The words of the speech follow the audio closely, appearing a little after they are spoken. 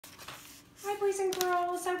Hi, boys and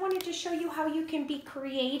girls. I wanted to show you how you can be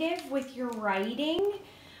creative with your writing.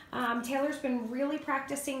 Taylor's been really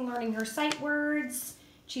practicing learning her sight words.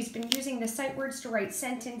 She's been using the sight words to write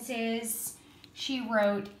sentences. She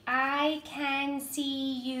wrote, "I can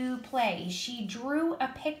see you play." She drew a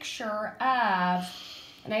picture of,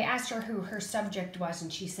 and I asked her who her subject was,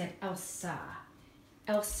 and she said Elsa.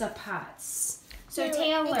 Elsa Potts. So No,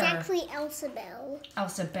 Taylor. it's actually Elsa Bell.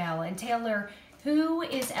 Elsa Bell. And Taylor, who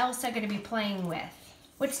is Elsa going to be playing with?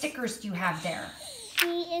 What stickers do you have there?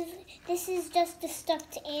 This is just a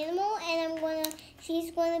stuffed animal, and she's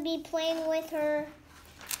gonna be playing with her.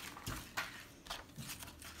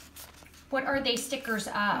 What are they stickers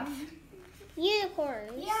of?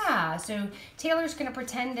 Unicorns. Yeah, so Taylor's going to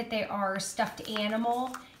pretend that they are stuffed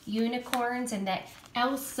animal unicorns and that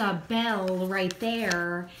Elsa Bell right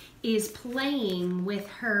there is playing with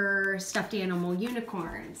her stuffed animal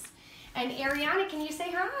unicorns. And Ariana, can you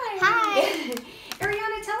say hi? Hi.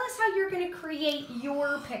 Ariana, tell us how you're going to create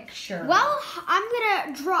your picture. Well, I'm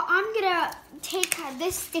gonna take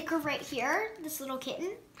this sticker right here, this little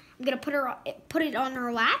kitten. I'm gonna put it on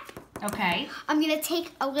her lap. Okay. I'm gonna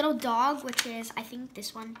take a little dog, which is, I think,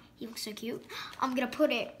 this one. He looks so cute. I'm gonna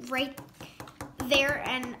put it right there,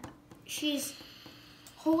 and she's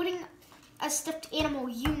holding a stuffed animal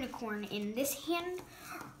unicorn in this hand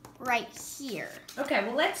right here. Okay,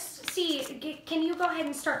 well, let's see. Can you go ahead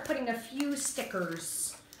and start putting a few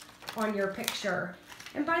stickers on your picture?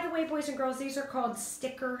 And by the way, boys and girls, these are called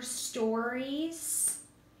sticker stories,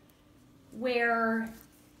 where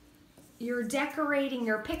you're decorating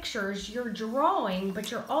your pictures, you're drawing,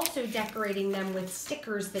 but you're also decorating them with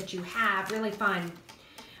stickers that you have. Really fun.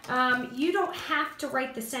 You don't have to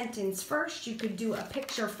write the sentence first. You could do a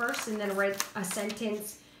picture first and then write a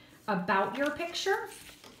sentence about your picture.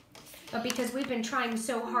 But because we've been trying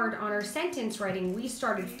so hard on our sentence writing, we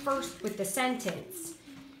started first with the sentence.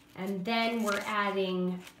 And then we're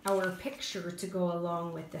adding our picture to go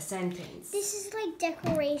along with the sentence. This is like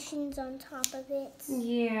decorations on top of it.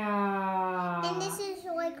 Yeah. And this is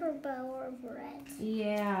like her bow of red.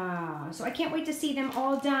 Yeah. So I can't wait to see them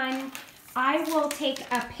all done. I will take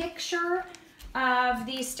a picture of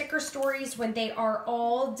these sticker stories when they are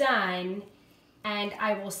all done, and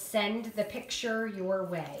I will send the picture your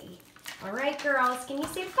way. All right, girls, can you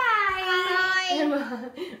say bye?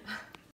 Bye.